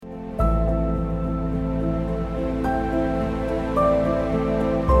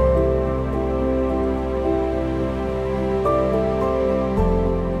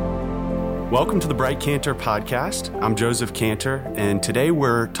Welcome to the Bright Cantor podcast. I'm Joseph Cantor, and today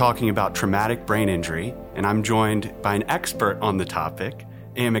we're talking about traumatic brain injury, and I'm joined by an expert on the topic,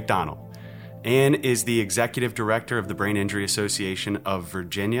 Ann McDonald. Ann is the Executive Director of the Brain Injury Association of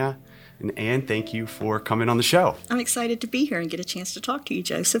Virginia. And Ann, thank you for coming on the show. I'm excited to be here and get a chance to talk to you,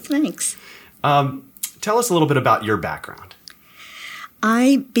 Joseph. Thanks. Tell us a little bit about your background.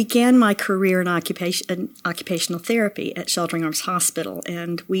 I began my career in occupational therapy at Sheltering Arms Hospital,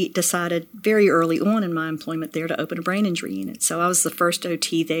 and we decided very early on in my employment there to open a brain injury unit. So I was the first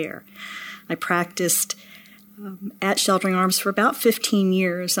OT there. I practiced at Sheltering Arms for about 15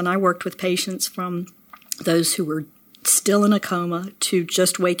 years, and I worked with patients from those who were still in a coma to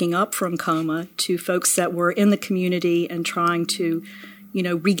just waking up from coma to folks that were in the community and trying to,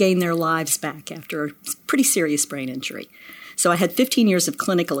 regain their lives back after a pretty serious brain injury. So I had 15 years of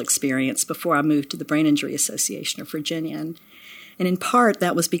clinical experience before I moved to the Brain Injury Association of Virginia. And in part,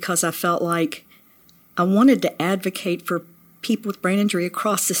 that was because I felt like I wanted to advocate for people with brain injury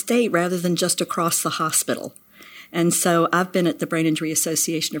across the state rather than just across the hospital. And so I've been at the Brain Injury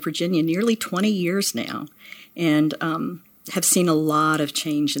Association of Virginia nearly 20 years now and have seen a lot of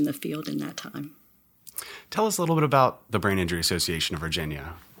change in the field in that time. Tell us a little bit about the Brain Injury Association of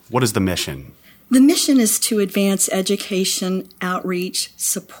Virginia. What is the mission? The mission is to advance education, outreach,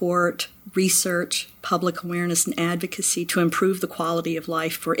 support, research, public awareness, and advocacy to improve the quality of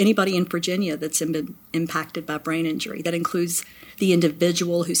life for anybody in Virginia that's been impacted by brain injury. That includes the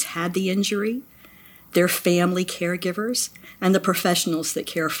individual who's had the injury, their family caregivers, and the professionals that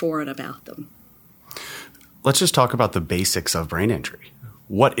care for and about them. Let's just talk about the basics of brain injury.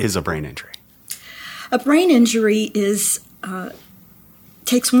 What is a brain injury? A brain injury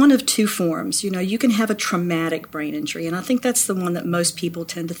takes one of two forms. You can have a traumatic brain injury, and I think that's the one that most people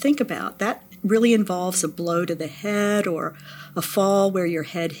tend to think about. That really involves a blow to the head or a fall where your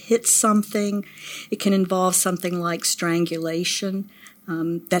head hits something. It can involve something like strangulation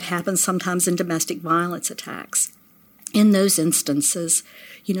that happens sometimes in domestic violence attacks. In those instances,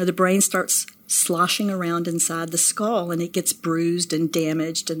 the brain starts sloshing around inside the skull, and it gets bruised and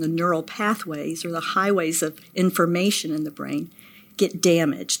damaged, and the neural pathways or the highways of information in the brain get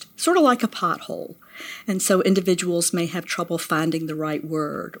damaged, sort of like a pothole. And so individuals may have trouble finding the right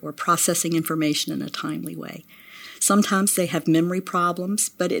word or processing information in a timely way. Sometimes they have memory problems,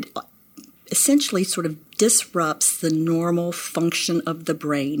 but it essentially sort of disrupts the normal function of the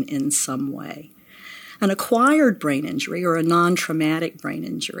brain in some way. An acquired brain injury or a non-traumatic brain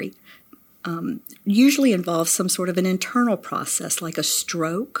injury usually involves some sort of an internal process like a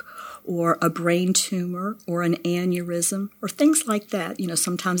stroke or a brain tumor or an aneurysm or things like that.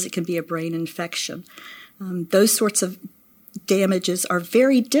 Sometimes it can be a brain infection. Those sorts of damages are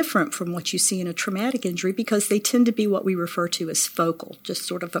very different from what you see in a traumatic injury because they tend to be what we refer to as focal, just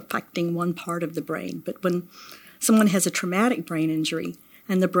sort of affecting one part of the brain. But when someone has a traumatic brain injury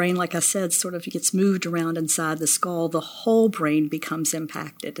and the brain, like I said, sort of gets moved around inside the skull, the whole brain becomes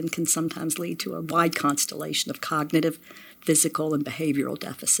impacted and can sometimes lead to a wide constellation of cognitive, physical, and behavioral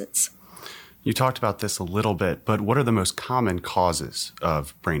deficits. You talked about this a little bit, but what are the most common causes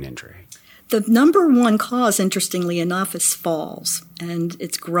of brain injury? The number one cause, interestingly enough, is falls, and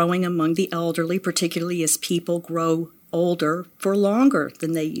it's growing among the elderly, particularly as people grow older for longer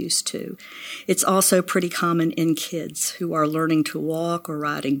than they used to. It's also pretty common in kids who are learning to walk or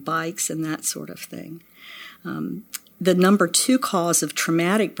riding bikes and that sort of thing. The number two cause of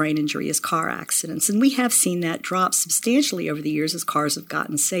traumatic brain injury is car accidents, and we have seen that drop substantially over the years as cars have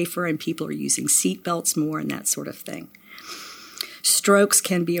gotten safer and people are using seat belts more and that sort of thing. Strokes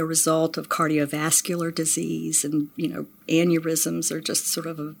can be a result of cardiovascular disease, and aneurysms are just sort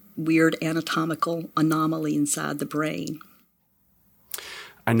of a weird anatomical anomaly inside the brain.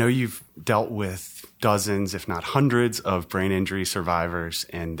 I know you've dealt with dozens, if not hundreds, of brain injury survivors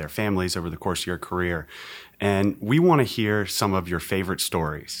and their families over the course of your career. And we want to hear some of your favorite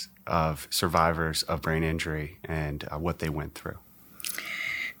stories of survivors of brain injury and what they went through.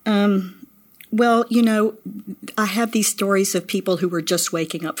 Well, I have these stories of people who were just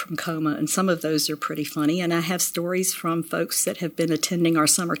waking up from coma, and some of those are pretty funny. And I have stories from folks that have been attending our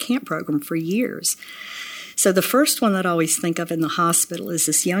summer camp program for years. So the first one that I always think of in the hospital is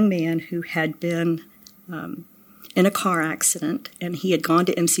this young man who had been in a car accident, and he had gone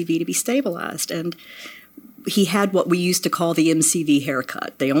to MCV to be stabilized. And he had what we used to call the MCV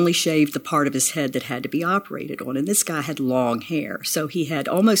haircut. They only shaved the part of his head that had to be operated on, and this guy had long hair. So he had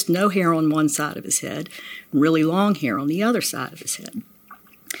almost no hair on one side of his head, really long hair on the other side of his head.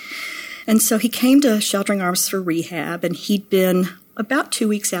 And so he came to Sheltering Arms for rehab, and he'd been about 2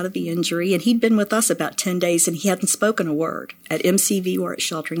 weeks out of the injury, and he'd been with us about 10 days, and he hadn't spoken a word at MCV or at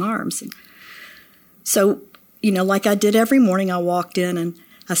Sheltering Arms. And So, like I did every morning, I walked in and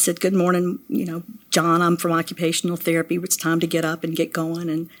I said, "Good morning, John, I'm from occupational therapy. It's time to get up and get going."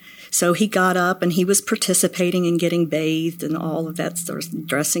 And so he got up and he was participating in getting bathed and all of that, sort of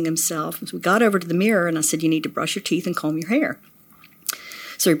dressing himself. And so we got over to the mirror and I said, "You need to brush your teeth and comb your hair."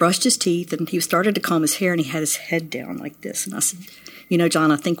 So he brushed his teeth and he started to comb his hair and he had his head down like this. And I said,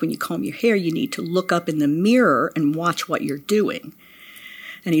 "John, I think when you comb your hair, you need to look up in the mirror and watch what you're doing."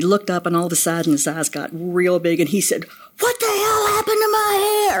 And he looked up and all of a sudden his eyes got real big and he said, "What the hell happened to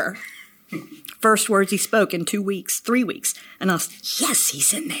my hair?" First words he spoke in 2 weeks, 3 weeks. And I said, "Yes,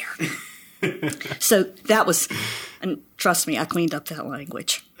 he's in there." So that was, and trust me, I cleaned up that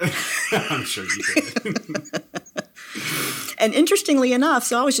language. I'm sure you did. And interestingly enough,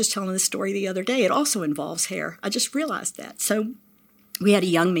 so I was just telling this story the other day, it also involves hair. I just realized that. So we had a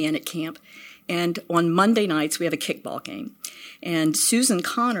young man at camp, and on Monday nights we have a kickball game. And Susan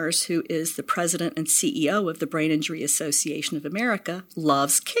Connors, who is the president and CEO of the Brain Injury Association of America,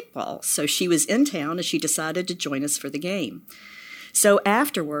 loves kickball. So she was in town and she decided to join us for the game. So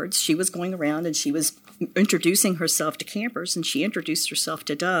afterwards, she was going around and she was introducing herself to campers, and she introduced herself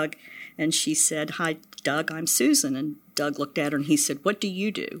to Doug. And she said, "Hi, Doug, I'm Susan." And Doug looked at her and he said, "What do you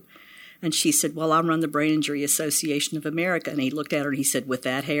do?" And she said, "Well, I run the Brain Injury Association of America." And he looked at her and he said, "With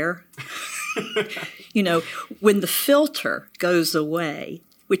that hair?" When the filter goes away,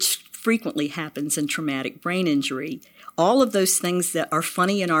 which frequently happens in traumatic brain injury, all of those things that are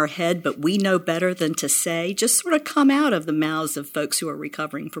funny in our head but we know better than to say just sort of come out of the mouths of folks who are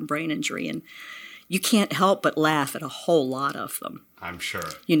recovering from brain injury. And you can't help but laugh at a whole lot of them. I'm sure.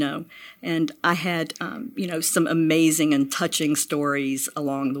 And I had, some amazing and touching stories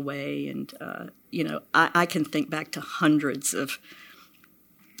along the way. And, I can think back to hundreds of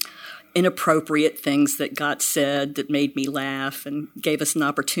inappropriate things that got said that made me laugh and gave us an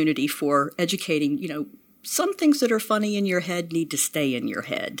opportunity for educating, some things that are funny in your head need to stay in your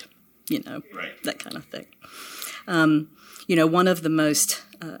head, right. That kind of thing. One of the most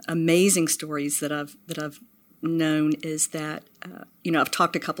amazing stories that I've known is that, I've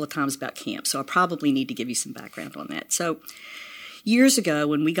talked a couple of times about camp, so I probably need to give you some background on that. So years ago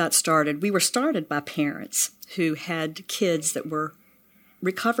when we got started, we were started by parents who had kids that were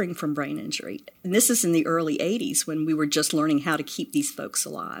recovering from brain injury. And this is in the early 80s when we were just learning how to keep these folks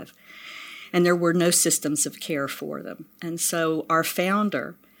alive. And there were no systems of care for them. And so our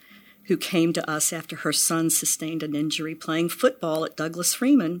founder, who came to us after her son sustained an injury playing football at Douglas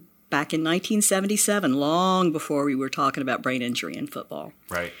Freeman back in 1977, long before we were talking about brain injury in football.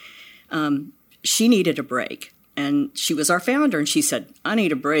 Right. She needed a break. And she was our founder, and she said, "I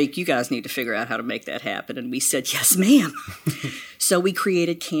need a break. You guys need to figure out how to make that happen." And we said, "Yes, ma'am." So we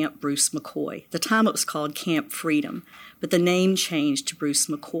created Camp Bruce McCoy. At the time it was called Camp Freedom, but the name changed to Bruce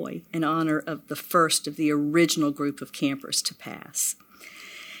McCoy in honor of the first of the original group of campers to pass.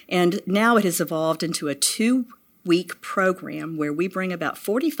 And now it has evolved into a 2-week program where we bring about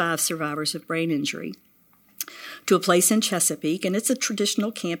 45 survivors of brain injury to a place in Chesapeake, and it's a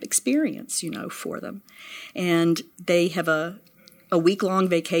traditional camp experience, for them. And they have a week-long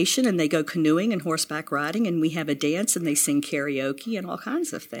vacation, and they go canoeing and horseback riding, and we have a dance, and they sing karaoke and all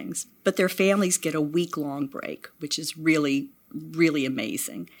kinds of things. But their families get a week-long break, which is really, really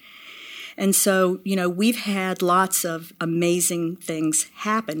amazing. And so, we've had lots of amazing things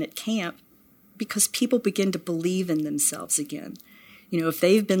happen at camp because people begin to believe in themselves again. If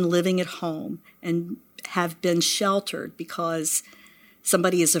they've been living at home and have been sheltered because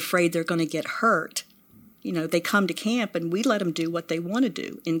somebody is afraid they're going to get hurt, they come to camp and we let them do what they want to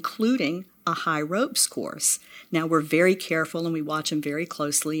do, including a high ropes course. Now, we're very careful and we watch them very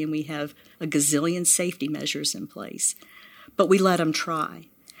closely and we have a gazillion safety measures in place, but we let them try.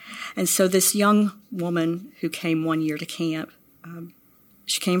 And so this young woman who came one year to camp,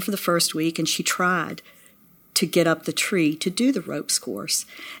 she came for the first week and she tried to get up the tree to do the ropes course,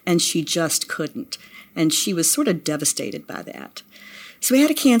 and she just couldn't. And she was sort of devastated by that. So we had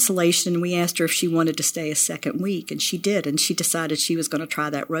a cancellation, and we asked her if she wanted to stay a second week, and she did, and she decided she was going to try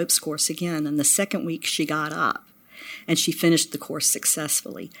that ropes course again. And the second week she got up, and she finished the course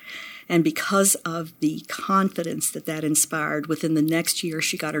successfully. And because of the confidence that inspired, within the next year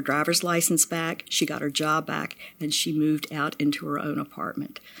she got her driver's license back, she got her job back, and she moved out into her own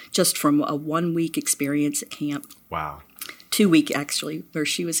apartment, just from a 1-week experience at camp. Wow. 2-week, actually, where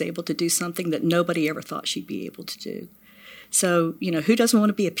she was able to do something that nobody ever thought she'd be able to do. So, who doesn't want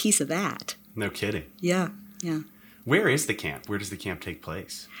to be a piece of that? No kidding. Yeah. Where is the camp? Where does the camp take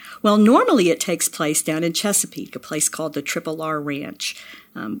place? Well, normally it takes place down in Chesapeake, a place called the Triple R Ranch.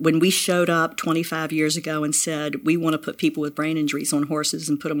 When we showed up 25 years ago and said, we want to put people with brain injuries on horses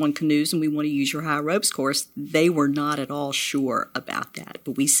and put them on canoes and we want to use your high ropes course, they were not at all sure about that.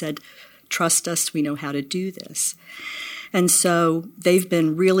 But we said, trust us, we know how to do this. And so they've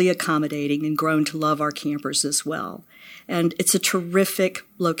been really accommodating and grown to love our campers as well. And it's a terrific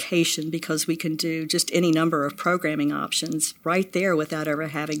location because we can do just any number of programming options right there without ever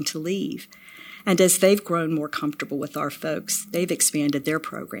having to leave. And as they've grown more comfortable with our folks, they've expanded their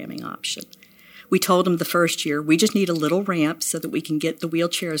programming option. We told them the first year, we just need a little ramp so that we can get the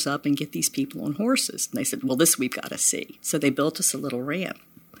wheelchairs up and get these people on horses. And they said, well, this we've got to see. So they built us a little ramp.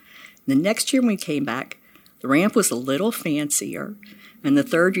 The next year when we came back, the ramp was a little fancier. And the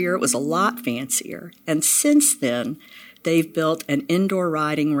third year, it was a lot fancier. And since then, they've built an indoor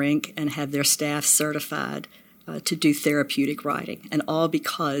riding rink and have their staff certified to do therapeutic riding, and all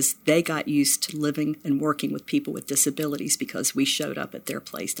because they got used to living and working with people with disabilities because we showed up at their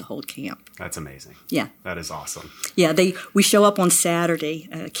place to hold camp. That's amazing. Yeah. That is awesome. Yeah, we show up on Saturday.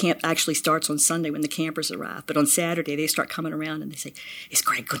 Camp actually starts on Sunday when the campers arrive, but on Saturday they start coming around and they say, is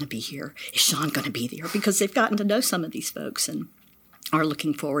Greg going to be here? Is Sean going to be there? Because they've gotten to know some of these folks and are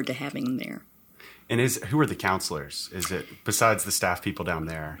looking forward to having them there. And who are the counselors? Is it, besides the staff people down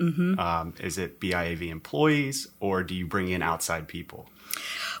there, is it BIAV employees or do you bring in outside people?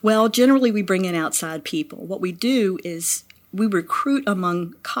 Well, generally we bring in outside people. What we do is we recruit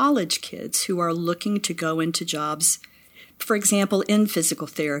among college kids who are looking to go into jobs, for example, in physical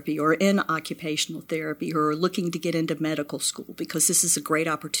therapy or in occupational therapy, or are looking to get into medical school because this is a great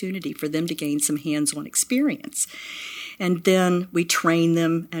opportunity for them to gain some hands-on experience. And then we train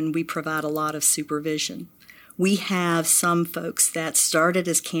them and we provide a lot of supervision. We have some folks that started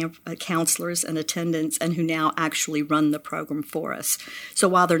as counselors and attendants and who now actually run the program for us. So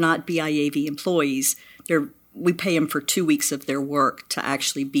while they're not BIAV employees, we pay them for 2 weeks of their work to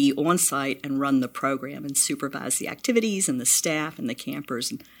actually be on site and run the program and supervise the activities and the staff and the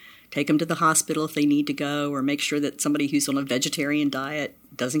campers and take them to the hospital if they need to go, or make sure that somebody who's on a vegetarian diet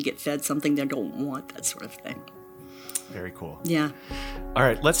doesn't get fed something they don't want, that sort of thing. Very cool. Yeah. All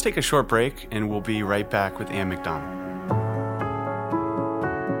right, let's take a short break and we'll be right back with Ann McDonald.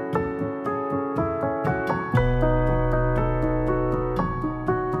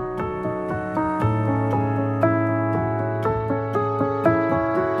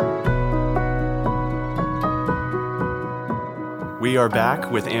 We are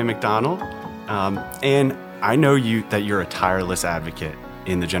back with Ann McDonald. And I know that you're a tireless advocate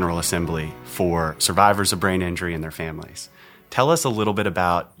in the General Assembly for survivors of brain injury and their families. Tell us a little bit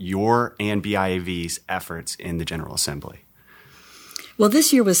about your and BIAV's efforts in the General Assembly. Well,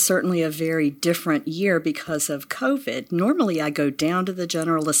 this year was certainly a very different year because of COVID. Normally, I go down to the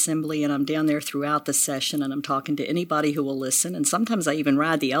General Assembly and I'm down there throughout the session and I'm talking to anybody who will listen. And sometimes I even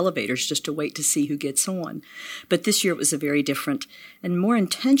ride the elevators just to wait to see who gets on. But this year it was a very different and more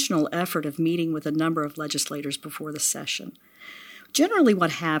intentional effort of meeting with a number of legislators before the session. Generally,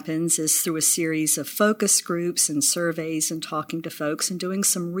 what happens is through a series of focus groups and surveys and talking to folks and doing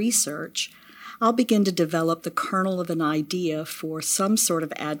some research, I'll begin to develop the kernel of an idea for some sort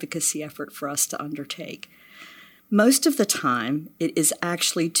of advocacy effort for us to undertake. Most of the time, it is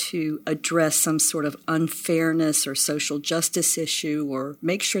actually to address some sort of unfairness or social justice issue or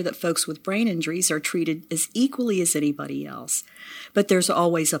make sure that folks with brain injuries are treated as equally as anybody else. But there's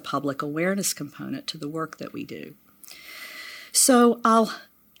always a public awareness component to the work that we do. So I'll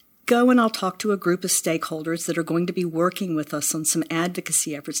go and I'll talk to a group of stakeholders that are going to be working with us on some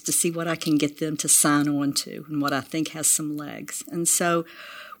advocacy efforts to see what I can get them to sign on to and what I think has some legs. And so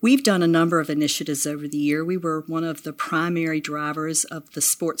we've done a number of initiatives over the year. We were one of the primary drivers of the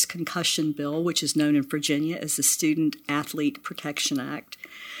Sports Concussion Bill, which is known in Virginia as the Student Athlete Protection Act.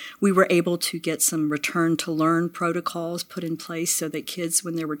 We were able to get some return-to-learn protocols put in place so that kids,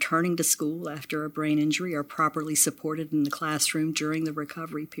 when they're returning to school after a brain injury, are properly supported in the classroom during the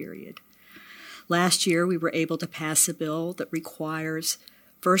recovery period. Last year, we were able to pass a bill that requires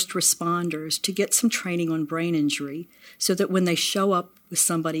first responders to get some training on brain injury so that when they show up with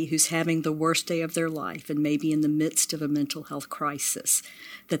somebody who's having the worst day of their life and maybe in the midst of a mental health crisis,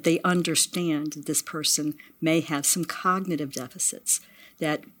 that they understand that this person may have some cognitive deficits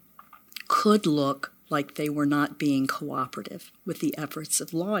that could look like they were not being cooperative with the efforts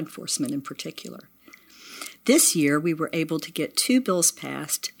of law enforcement in particular. This year, we were able to get 2 bills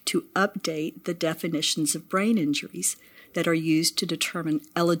passed to update the definitions of brain injuries that are used to determine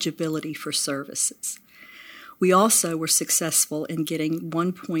eligibility for services. We also were successful in getting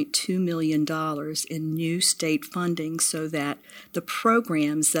 $1.2 million in new state funding so that the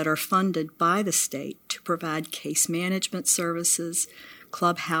programs that are funded by the state to provide case management services,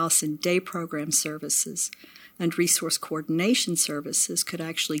 clubhouse and day program services, and resource coordination services could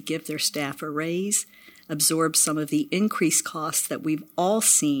actually give their staff a raise, absorb some of the increased costs that we've all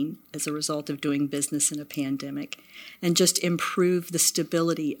seen as a result of doing business in a pandemic, and just improve the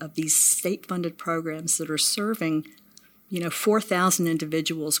stability of these state-funded programs that are serving 4,000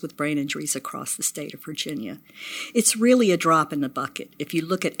 individuals with brain injuries across the state of Virginia. It's really a drop in the bucket. If you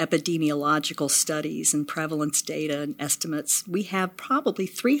look at epidemiological studies and prevalence data and estimates, we have probably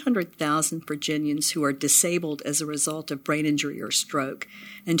 300,000 Virginians who are disabled as a result of brain injury or stroke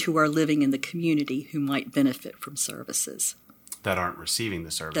and who are living in the community who might benefit from services. That aren't receiving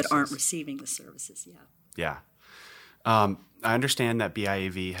the services. Yeah. Yeah. I understand that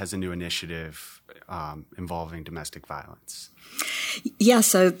BIAV has a new initiative involving domestic violence. Yeah,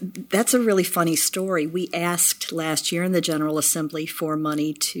 so that's a really funny story. We asked last year in the General Assembly for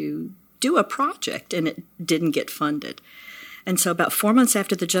money to do a project, and it didn't get funded. And so about 4 months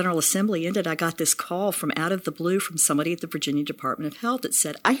after the General Assembly ended, I got this call from out of the blue from somebody at the Virginia Department of Health that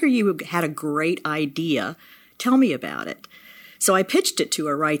said, "I hear you had a great idea. Tell me about it." So I pitched it to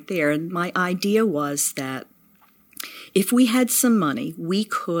her right there, and my idea was that if we had some money, we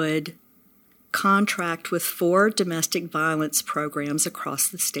could contract with 4 domestic violence programs across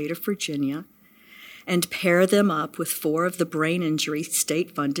the state of Virginia and pair them up with 4 of the brain injury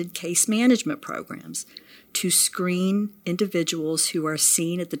state-funded case management programs to screen individuals who are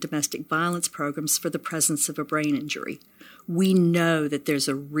seen at the domestic violence programs for the presence of a brain injury. We know that there's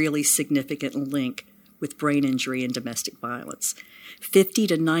a really significant link with brain injury and domestic violence. 50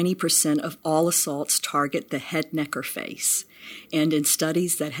 to 90% of all assaults target the head, neck, or face. And in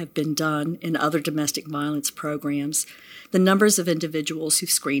studies that have been done in other domestic violence programs, the numbers of individuals who've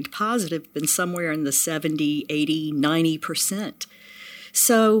screened positive have been somewhere in the 70, 80, 90%.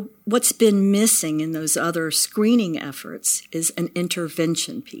 So what's been missing in those other screening efforts is an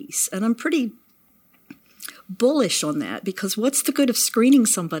intervention piece. And I'm pretty bullish on that, because what's the good of screening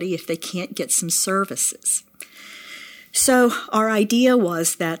somebody if they can't get some services? So our idea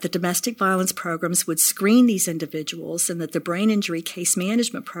was that the domestic violence programs would screen these individuals and that the brain injury case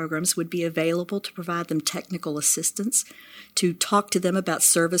management programs would be available to provide them technical assistance, to talk to them about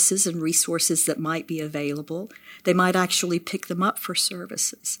services and resources that might be available. They might actually pick them up for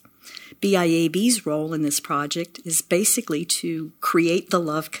services. BIAB's role in this project is basically to create the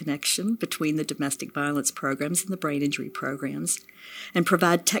love connection between the domestic violence programs and the brain injury programs and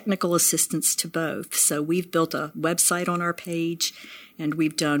provide technical assistance to both. So we've built a website on our page, and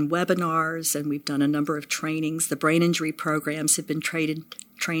we've done webinars, and we've done a number of trainings. The brain injury programs have been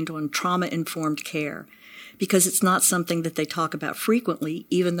trained on trauma-informed care, because it's not something that they talk about frequently,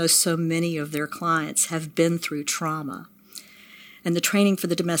 even though so many of their clients have been through trauma. And the training for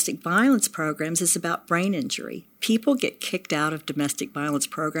the domestic violence programs is about brain injury. People get kicked out of domestic violence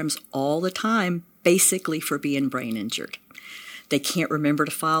programs all the time, basically for being brain injured. They can't remember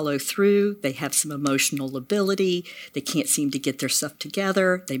to follow through. They have some emotional lability. They can't seem to get their stuff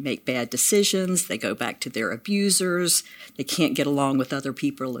together. They make bad decisions. They go back to their abusers. They can't get along with other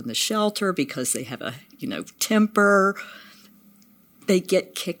people in the shelter because they have a, temper. They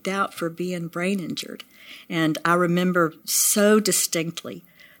get kicked out for being brain injured. And I remember so distinctly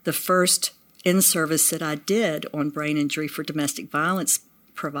the first in-service that I did on brain injury for domestic violence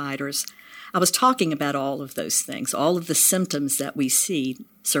providers. I was talking about all of those things, all of the symptoms that we see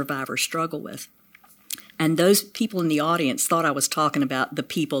survivors struggle with. And those people in the audience thought I was talking about the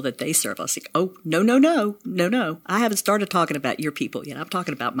people that they serve. I was like, oh, no. I haven't started talking about your people yet. I'm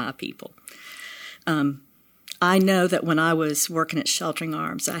talking about my people. I know that when I was working at Sheltering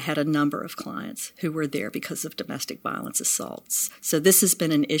Arms, I had a number of clients who were there because of domestic violence assaults. So this has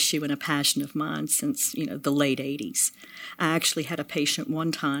been an issue and a passion of mine since, the late 80s. I actually had a patient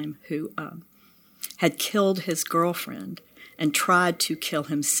one time who had killed his girlfriend and tried to kill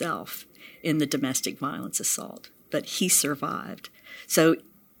himself in the domestic violence assault, but he survived. So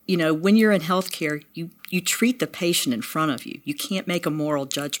when you're in healthcare, you treat the patient in front of you. You can't make a moral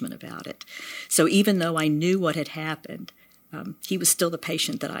judgment about it. So even though I knew what had happened, he was still the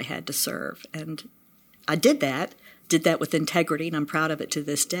patient that I had to serve. And I did that with integrity, and I'm proud of it to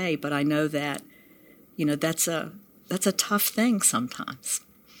this day. But I know that, that's a tough thing sometimes.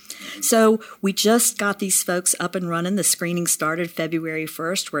 So we just got these folks up and running. The screening started February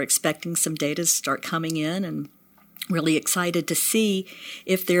 1st. We're expecting some data to start coming in, and really excited to see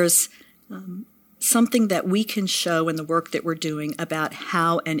if there's something that we can show in the work that we're doing about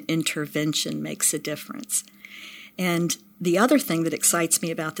how an intervention makes a difference. And the other thing that excites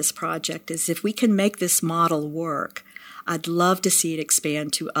me about this project is if we can make this model work, I'd love to see it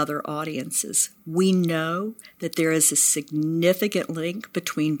expand to other audiences. We know that there is a significant link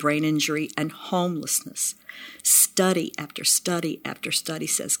between brain injury and homelessness. Study after study after study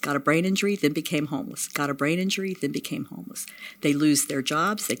says, got a brain injury, then became homeless. Got a brain injury, then became homeless. They lose their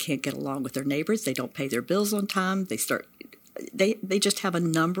jobs. They can't get along with their neighbors. They don't pay their bills on time. They just have a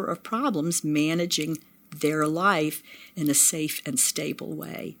number of problems managing their life in a safe and stable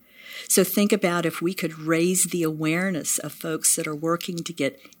way. So think about if we could raise the awareness of folks that are working to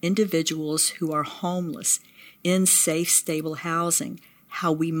get individuals who are homeless in safe, stable housing,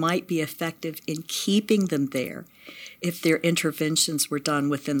 how we might be effective in keeping them there if their interventions were done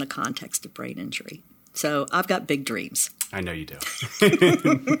within the context of brain injury. So I've got big dreams. I know you do.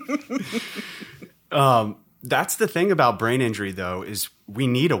 That's the thing about brain injury, though, is we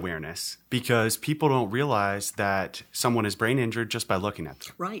need awareness because people don't realize that someone is brain injured just by looking at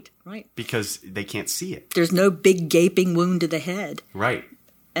them. Right. Because they can't see it. There's no big gaping wound to the head. Right.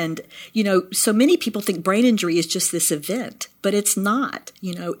 And, so many people think brain injury is just this event, but it's not.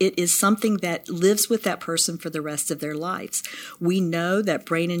 It is something that lives with that person for the rest of their lives. We know that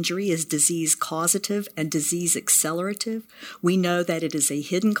brain injury is disease causative and disease accelerative. We know that it is a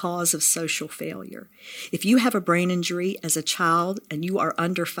hidden cause of social failure. If you have a brain injury as a child and you are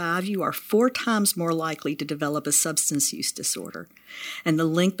under 5, you are 4 times more likely to develop a substance use disorder. And the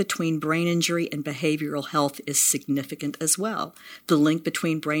link between brain injury and behavioral health is significant as well. The link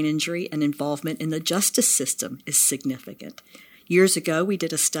between brain injury and involvement in the justice system is significant. Years ago, we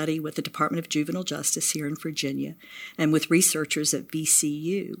did a study with the Department of Juvenile Justice here in Virginia and with researchers at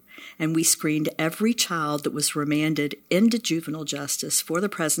VCU, and we screened every child that was remanded into juvenile justice for the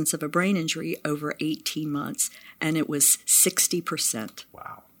presence of a brain injury over 18 months, and it was 60%.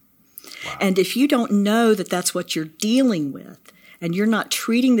 Wow. And if you don't know that that's what you're dealing with, and you're not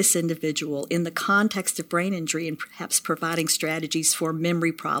treating this individual in the context of brain injury and perhaps providing strategies for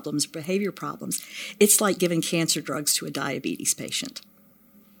memory problems, behavior problems, it's like giving cancer drugs to a diabetes patient.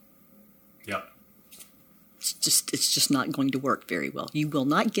 Yep. It's just not going to work very well. You will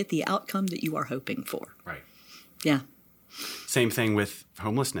not get the outcome that you are hoping for. Right. Yeah. Same thing with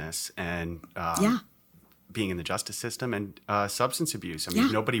homelessness and being in the justice system and substance abuse. I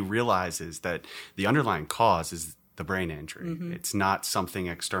mean, nobody realizes that the underlying cause is the brain injury. Mm-hmm. It's not something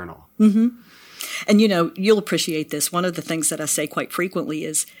external. Mm-hmm. And, you'll appreciate this. One of the things that I say quite frequently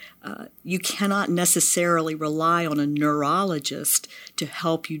is you cannot necessarily rely on a neurologist to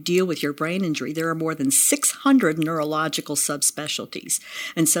help you deal with your brain injury. There are more than 600 neurological subspecialties.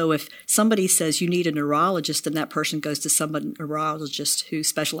 And so if somebody says you need a neurologist and that person goes to some neurologist who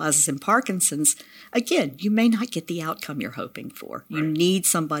specializes in Parkinson's, again, you may not get the outcome you're hoping for. Right. You need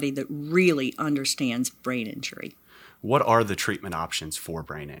somebody that really understands brain injury. What are the treatment options for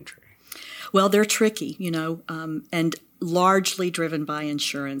brain injury? Well, they're tricky, and largely driven by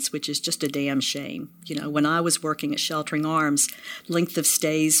insurance, which is just a damn shame. When I was working at Sheltering Arms, length of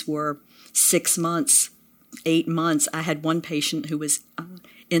stays were 6 months, 8 months. I had one patient who was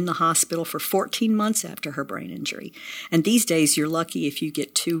in the hospital for 14 months after her brain injury. And these days, you're lucky if you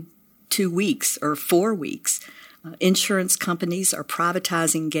get two weeks or 4 weeks. Insurance companies are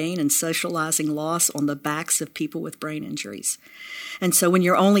privatizing gain and socializing loss on the backs of people with brain injuries. And so when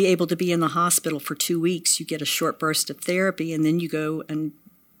you're only able to be in the hospital for 2 weeks, you get a short burst of therapy, and then you go and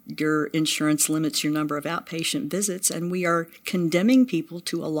your insurance limits your number of outpatient visits, and we are condemning people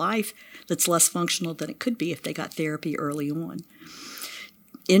to a life that's less functional than it could be if they got therapy early on.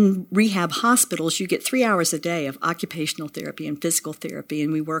 In rehab hospitals, you get 3 hours a day of occupational therapy and physical therapy,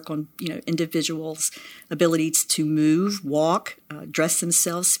 and we work on individuals' abilities to move, walk, dress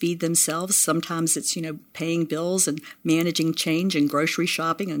themselves, feed themselves. Sometimes it's paying bills and managing change and grocery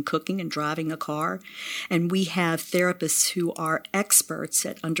shopping and cooking and driving a car. And we have therapists who are experts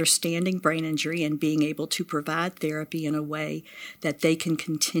at understanding brain injury and being able to provide therapy in a way that they can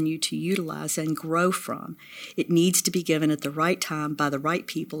continue to utilize and grow from. It needs to be given at the right time by the right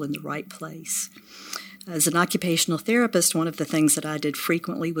people in the right place. As an occupational therapist, one of the things that I did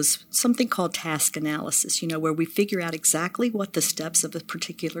frequently was something called task analysis, where we figure out exactly what the steps of a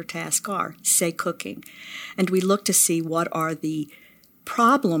particular task are, say cooking. And we look to see what are the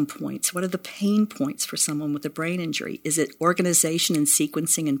problem points, what are the pain points for someone with a brain injury? Is it organization and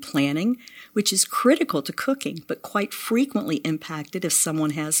sequencing and planning, which is critical to cooking, but quite frequently impacted if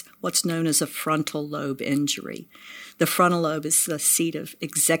someone has what's known as a frontal lobe injury. The frontal lobe is the seat of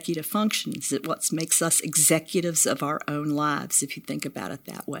executive functions. It's what makes us executives of our own lives, if you think about it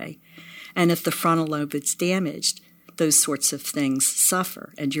that way. And if the frontal lobe is damaged, those sorts of things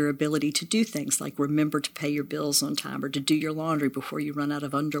suffer, and your ability to do things like remember to pay your bills on time or to do your laundry before you run out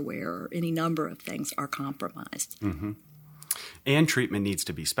of underwear or any number of things are compromised. Mm-hmm. And treatment needs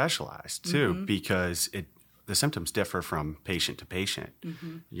to be specialized, too, because the symptoms differ from patient to patient.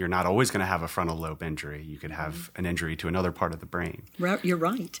 Mm-hmm. You're not always going to have a frontal lobe injury. You could have an injury to another part of the brain. You're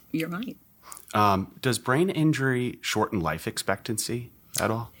right. You're right. Does brain injury shorten life expectancy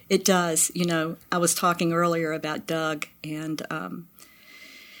at all? It does. You know, I was talking earlier about Doug, and I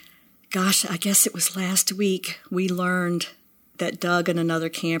guess it was last week we learned that Doug and another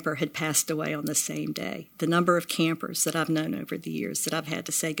camper had passed away on the same day. The number of campers that I've known over the years that I've had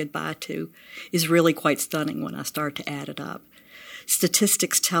to say goodbye to is really quite stunning when I start to add it up.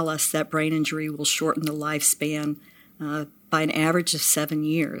 Statistics tell us that brain injury will shorten the lifespan by an average of 7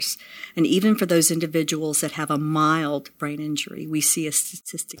 years. And even for those individuals that have a mild brain injury, we see a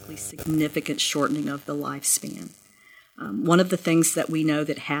statistically significant shortening of the lifespan. One of the things that we know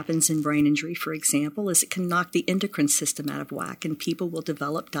that happens in brain injury, for example, is it can knock the endocrine system out of whack and people will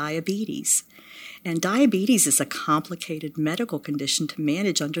develop diabetes. And diabetes is a complicated medical condition to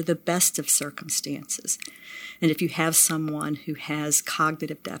manage under the best of circumstances. And if you have someone who has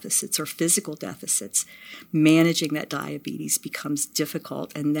cognitive deficits or physical deficits, managing that diabetes becomes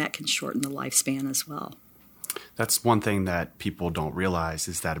difficult, and that can shorten the lifespan as well. That's one thing that people don't realize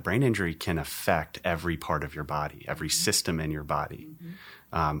is that a brain injury can affect every part of your body, every system in your body.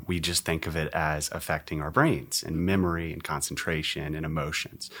 Mm-hmm. We just think of it as affecting our brains and memory and concentration and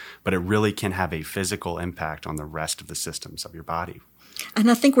emotions. But it really can have a physical impact on the rest of the systems of your body.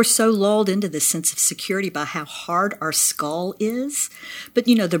 And I think we're so lulled into this sense of security by how hard our skull is. But,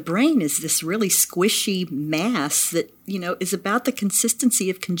 you know, the brain is this really squishy mass that, you know, is about the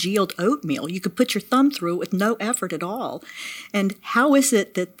consistency of congealed oatmeal. You could put your thumb through it with no effort at all. And how is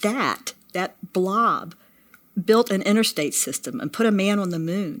it that blob built an interstate system and put a man on the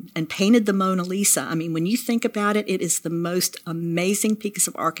moon and painted the Mona Lisa? I mean, when you think about it, it is the most amazing piece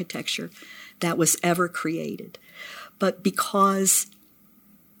of architecture that was ever created. But because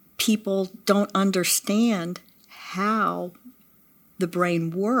people don't understand how the brain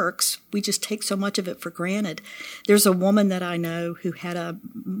works, we just take so much of it for granted. There's a woman that I know who had a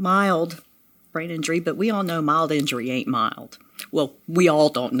mild brain injury, but we all know mild injury ain't mild. Well, we all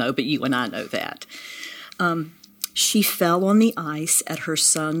don't know, but you and I know that. She fell on the ice at her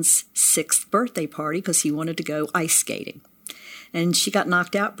son's 6th birthday party because he wanted to go ice skating. And she got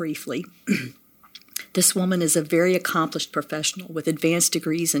knocked out briefly. This woman is a very accomplished professional with advanced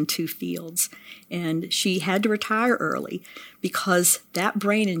degrees in 2 fields, and she had to retire early because that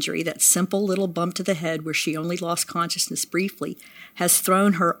brain injury, that simple little bump to the head where she only lost consciousness briefly, has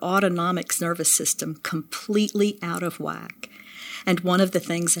thrown her autonomic nervous system completely out of whack. And one of the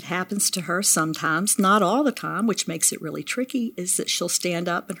things that happens to her sometimes, not all the time, which makes it really tricky, is that she'll stand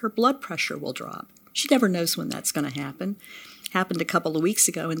up and her blood pressure will drop. She never knows when that's going to happen. Happened a couple of weeks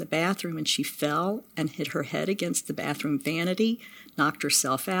ago in the bathroom, and she fell and hit her head against the bathroom vanity, knocked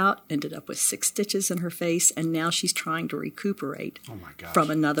herself out, ended up with 6 stitches in her face, and now she's trying to recuperate from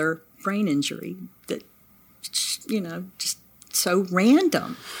another brain injury that, you know, just so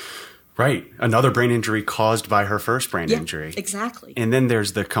random. Right. Another brain injury caused by her first brain injury. Exactly. And then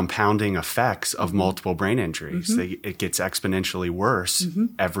there's the compounding effects of multiple brain injuries. Mm-hmm. It gets exponentially worse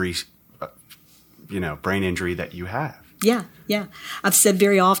every, brain injury that you have. Yeah. I've said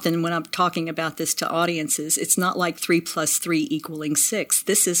very often when I'm talking about this to audiences, it's not like 3 + 3 = 6.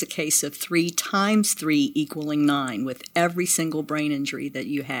 This is a case of 3 × 3 = 9 with every single brain injury that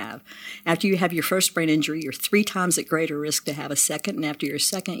you have. After you have your first brain injury, you're 3 times at greater risk to have a second, and after your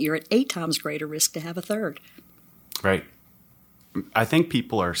second, you're at 8 times greater risk to have a third. Right. I think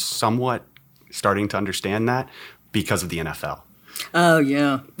people are somewhat starting to understand that because of the NFL. Oh,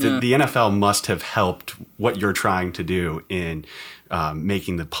 yeah. The NFL must have helped what you're trying to do in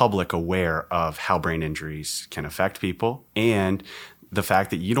making the public aware of how brain injuries can affect people, and the fact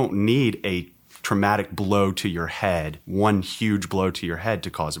that you don't need a traumatic blow to your head, one huge blow to your head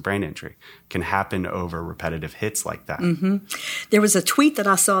to cause a brain injury. It can happen over repetitive hits like that. Mm-hmm. There was a tweet that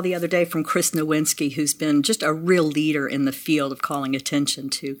I saw the other day from Chris Nowinski, who's been just a real leader in the field of calling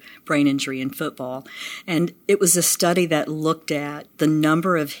attention to brain injury in football. And it was a study that looked at the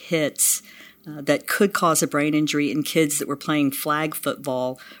number of hits that could cause a brain injury in kids that were playing flag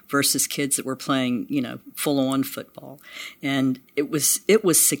football versus kids that were playing, full-on football. And it was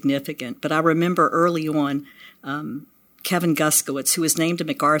significant. But I remember early on, Kevin Guskowitz, who was named a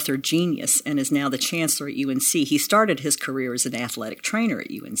MacArthur Genius and is now the chancellor at UNC, he started his career as an athletic trainer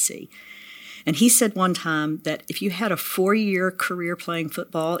at UNC. And he said one time that if you had a 4-year career playing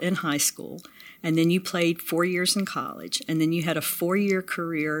football in high school, and then you played 4 years in college, and then you had a 4-year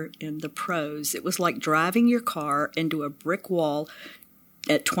career in the pros, it was like driving your car into a brick wall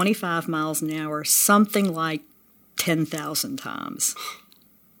at 25 miles an hour, something like 10,000 times.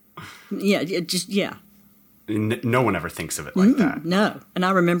 Yeah, No one ever thinks of it like that. No. And I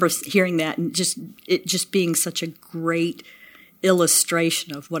remember hearing that and it just being such a great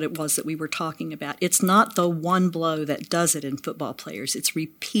illustration of what it was that we were talking about. It's not the one blow that does it in football players. It's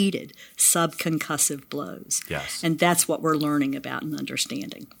repeated subconcussive blows. Yes. And that's what we're learning about and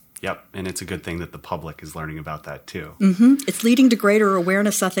understanding. Yep. And it's a good thing that the public is learning about that too. Mm-hmm. It's leading to greater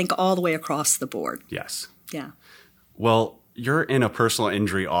awareness, I think, all the way across the board. Yes. Yeah. Well, you're in a personal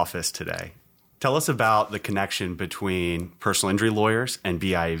injury office today. Tell us about the connection between personal injury lawyers and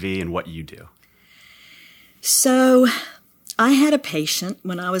BIAV and what you do. So I had a patient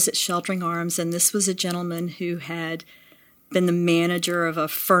when I was at Sheltering Arms, and this was a gentleman who had been the manager of a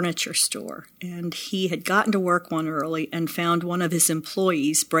furniture store. And he had gotten to work one early and found one of his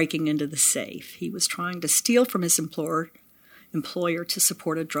employees breaking into the safe. He was trying to steal from his employer to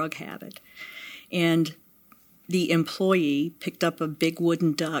support a drug habit. And the employee picked up a big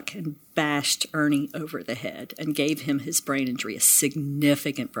wooden duck and bashed Ernie over the head and gave him his brain injury, a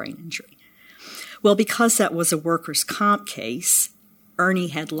significant brain injury. Well, because that was a workers' comp case, Ernie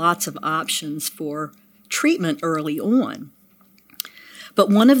had lots of options for treatment early on. But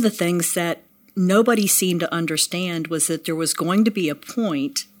one of the things that nobody seemed to understand was that there was going to be a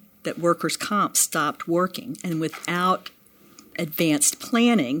point that workers' comp stopped working, and without advanced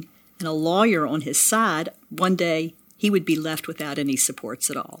planning and a lawyer on his side, one day he would be left without any supports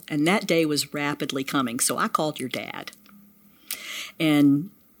at all. And that day was rapidly coming. So I called your dad.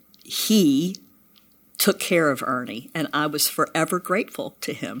 And he took care of Ernie, and I was forever grateful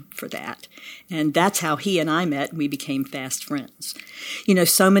to him for that. And that's how he and I met, and we became fast friends. You know,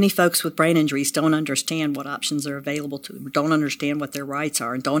 so many folks with brain injuries don't understand what options are available to them, don't understand what their rights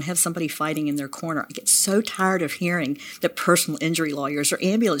are, and don't have somebody fighting in their corner. I get so tired of hearing that personal injury lawyers are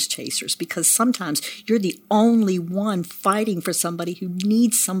ambulance chasers, because sometimes you're the only one fighting for somebody who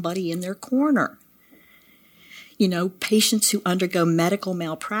needs somebody in their corner. You know, patients who undergo medical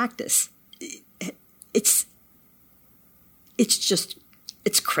malpractice, it's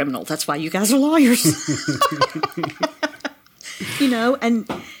criminal. That's why you guys are lawyers. You know, and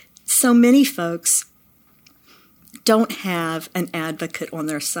so many folks don't have an advocate on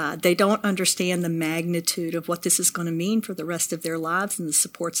their side. They don't understand the magnitude of what this is going to mean for the rest of their lives and the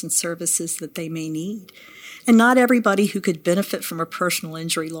supports and services that they may need. And not everybody who could benefit from a personal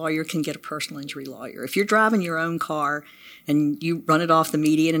injury lawyer can get a personal injury lawyer. If you're driving your own car and you run it off the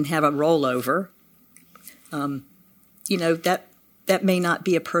median and have a rollover, you know, that may not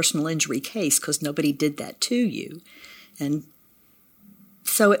be a personal injury case because nobody did that to you. And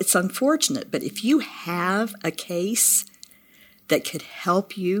so it's unfortunate. But if you have a case that could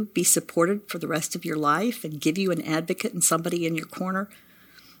help you be supported for the rest of your life and give you an advocate and somebody in your corner,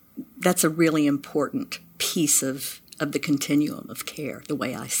 that's a really important piece of the continuum of care, the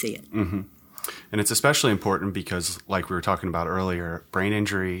way I see it. Mm-hmm. And it's especially important because, like we were talking about earlier, brain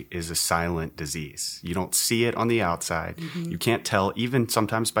injury is a silent disease. You don't see it on the outside. Mm-hmm. You can't tell, even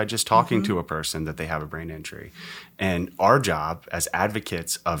sometimes by just talking to a person, that they have a brain injury. And our job as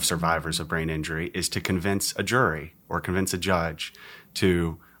advocates of survivors of brain injury is to convince a jury or convince a judge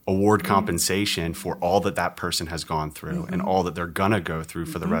to award compensation for all that person has gone through and all that they're going to go through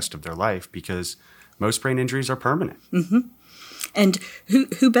for the rest of their life, because most brain injuries are permanent. Mm-hmm. And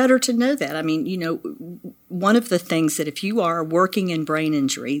who better to know that? I mean, you know, one of the things that if you are working in brain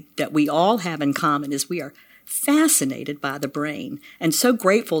injury that we all have in common is we are fascinated by the brain and so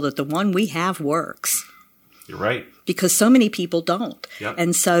grateful that the one we have works. You're right. Because so many people don't. Yep.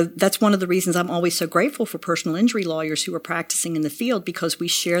 And so that's one of the reasons I'm always so grateful for personal injury lawyers who are practicing in the field, because we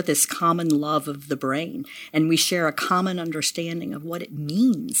share this common love of the brain and we share a common understanding of what it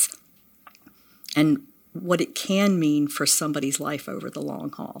means and what it can mean for somebody's life over the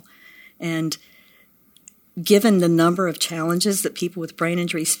long haul. And given the number of challenges that people with brain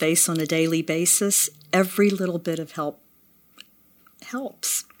injuries face on a daily basis, every little bit of help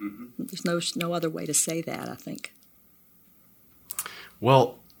helps. Mm-hmm. There's no other way to say that, I think.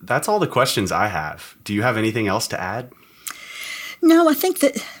 Well, that's all the questions I have. Do you have anything else to add? No, I think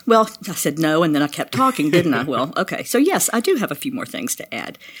that, well, I said no, and then I kept talking, didn't I? Well, okay. So yes, I do have a few more things to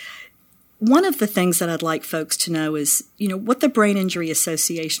add. one of the things that I'd like folks to know is, what the Brain Injury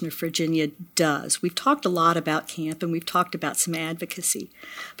Association of Virginia does. We've talked a lot about CAMP and we've talked about some advocacy,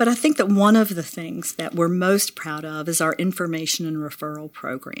 but I think that one of the things that we're most proud of is our information and referral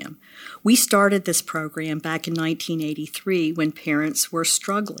program. We started this program back in 1983 when parents were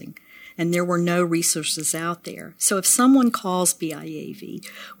struggling and there were no resources out there. So if someone calls BIAV,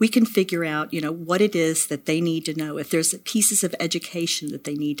 we can figure out, what it is that they need to know, if there's pieces of education that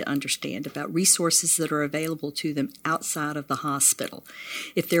they need to understand about resources that are available to them outside of the hospital,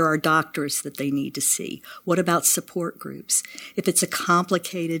 if there are doctors that they need to see, what about support groups? If it's a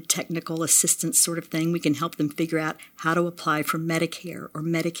complicated technical assistance sort of thing, we can help them figure out how to apply for Medicare or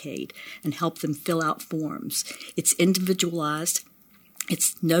Medicaid and help them fill out forms. It's individualized.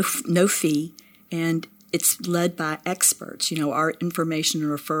 It's no fee, and it's led by experts. Our information and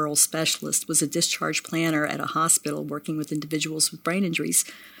referral specialist was a discharge planner at a hospital working with individuals with brain injuries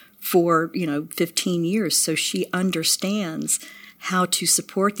for, 15 years. So she understands how to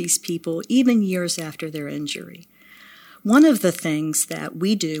support these people even years after their injury. One of the things that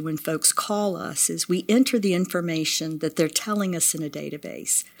we do when folks call us is we enter the information that they're telling us in a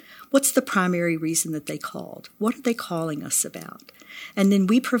database. What's the primary reason that they called? What are they calling us about? And then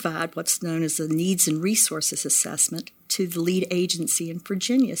we provide what's known as a needs and resources assessment to the lead agency in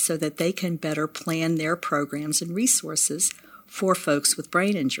Virginia so that they can better plan their programs and resources for folks with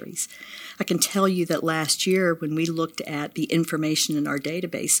brain injuries. I can tell you that last year when we looked at the information in our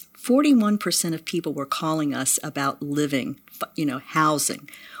database, 41% of people were calling us about living, housing.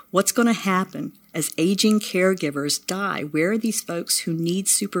 What's going to happen as aging caregivers die? Where are these folks who need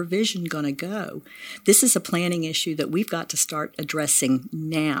supervision going to go? This is a planning issue that we've got to start addressing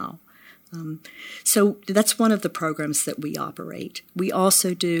now. So that's one of the programs that we operate. We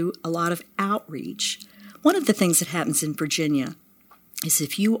also do a lot of outreach. One of the things that happens in Virginia is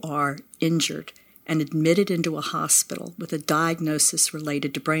if you are injured and admitted into a hospital with a diagnosis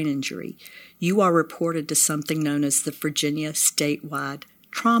related to brain injury, you are reported to something known as the Virginia Statewide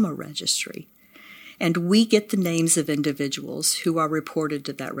Trauma Registry. And we get the names of individuals who are reported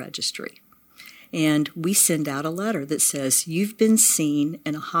to that registry. And we send out a letter that says, you've been seen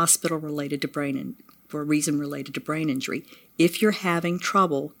in a hospital related to for a reason related to brain injury. If you're having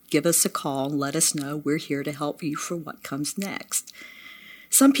trouble, give us a call and let us know. We're here to help you for what comes next.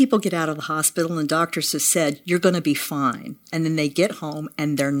 Some people get out of the hospital and doctors have said, you're going to be fine. And then they get home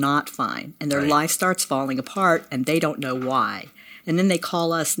and they're not fine. And their life starts falling apart and they don't know why. And then they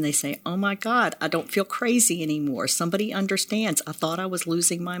call us and they say, oh my God, I don't feel crazy anymore. Somebody understands. I thought I was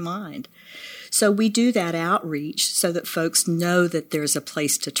losing my mind. So we do that outreach so that folks know that there's a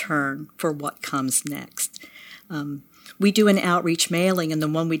place to turn for what comes next. We do an outreach mailing, and the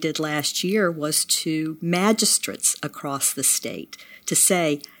one we did last year was to magistrates across the state to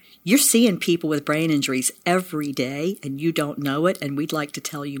say, you're seeing people with brain injuries every day and you don't know it, and we'd like to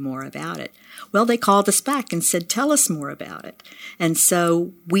tell you more about it. Well, they called us back and said, tell us more about it. And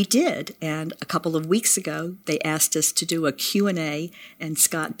so we did. And a couple of weeks ago, they asked us to do a Q&A, and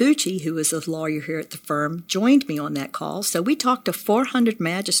Scott Bucci, who is a lawyer here at the firm, joined me on that call. So we talked to 400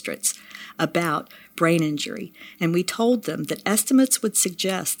 magistrates about brain injury. And we told them that estimates would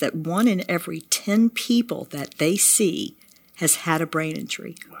suggest that 1 in every 10 people that they see has had a brain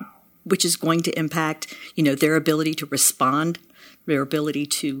injury, which is going to impact, their ability to respond, their ability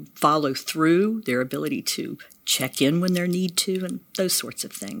to follow through, their ability to check in when they need to, and those sorts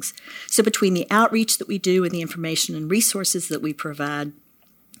of things. So between the outreach that we do and the information and resources that we provide,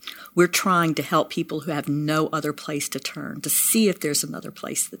 we're trying to help people who have no other place to turn, to see if there's another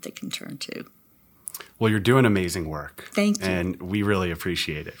place that they can turn to. Well, you're doing amazing work. Thank you. And we really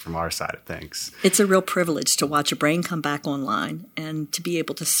appreciate it from our side of things. It's a real privilege to watch a brain come back online and to be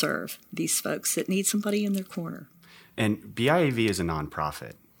able to serve these folks that need somebody in their corner. And BIAV is a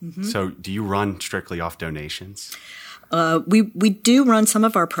nonprofit. Mm-hmm. So do you run strictly off donations? We do run some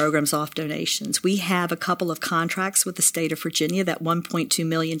of our programs off donations. We have a couple of contracts with the state of Virginia. That $1.2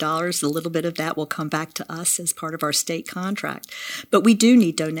 million, a little bit of that will come back to us as part of our state contract. But we do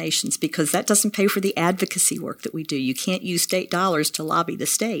need donations because that doesn't pay for the advocacy work that we do. You can't use state dollars to lobby the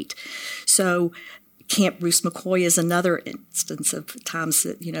state. So Camp Bruce McCoy is another instance of times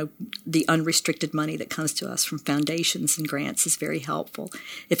that, the unrestricted money that comes to us from foundations and grants is very helpful.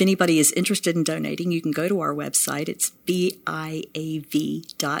 If anybody is interested in donating, you can go to our website. It's BIAV.net,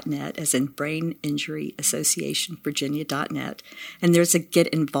 as in Brain Injury Association Virginia.net. And there's a Get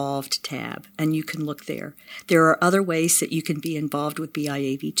Involved tab, and you can look there. There are other ways that you can be involved with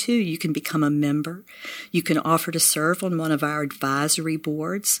BIAV too. You can become a member. You can offer to serve on one of our advisory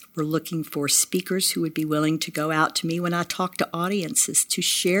boards. We're looking for speakers who who would be willing to go out to me when I talk to audiences to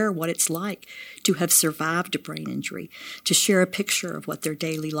share what it's like to have survived a brain injury, to share a picture of what their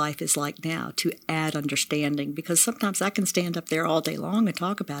daily life is like now, to add understanding, because sometimes I can stand up there all day long and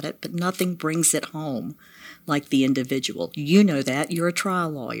talk about it, but nothing brings it home like the individual. You know that. You're a trial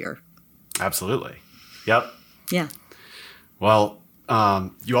lawyer. Absolutely. Yep. Yeah. Well,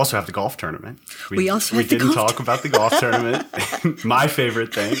 you also have the golf tournament. We didn't talk about the golf tournament. My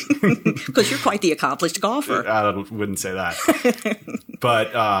favorite thing. Because you're quite the accomplished golfer. I wouldn't say that.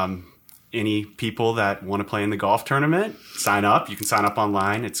 But any people that want to play in the golf tournament, sign up. You can sign up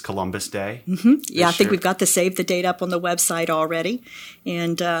online. It's Columbus Day. Mm-hmm. Yeah, I think we've got the save the date up on the website already.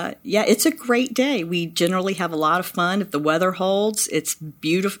 And it's a great day. We generally have a lot of fun. If the weather holds, it's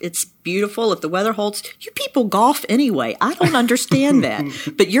beautiful. If the weather holds, you people golf anyway. I don't understand that.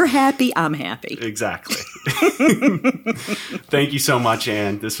 But you're happy, I'm happy. Exactly. Thank you so much,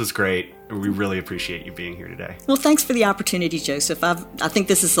 Ann. This was great. We really appreciate you being here today. Well, thanks for the opportunity, Joseph. I think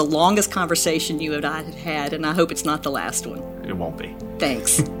this is the longest conversation you and I had, and I hope it's not the last one. It won't be.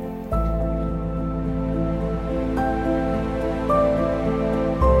 Thanks.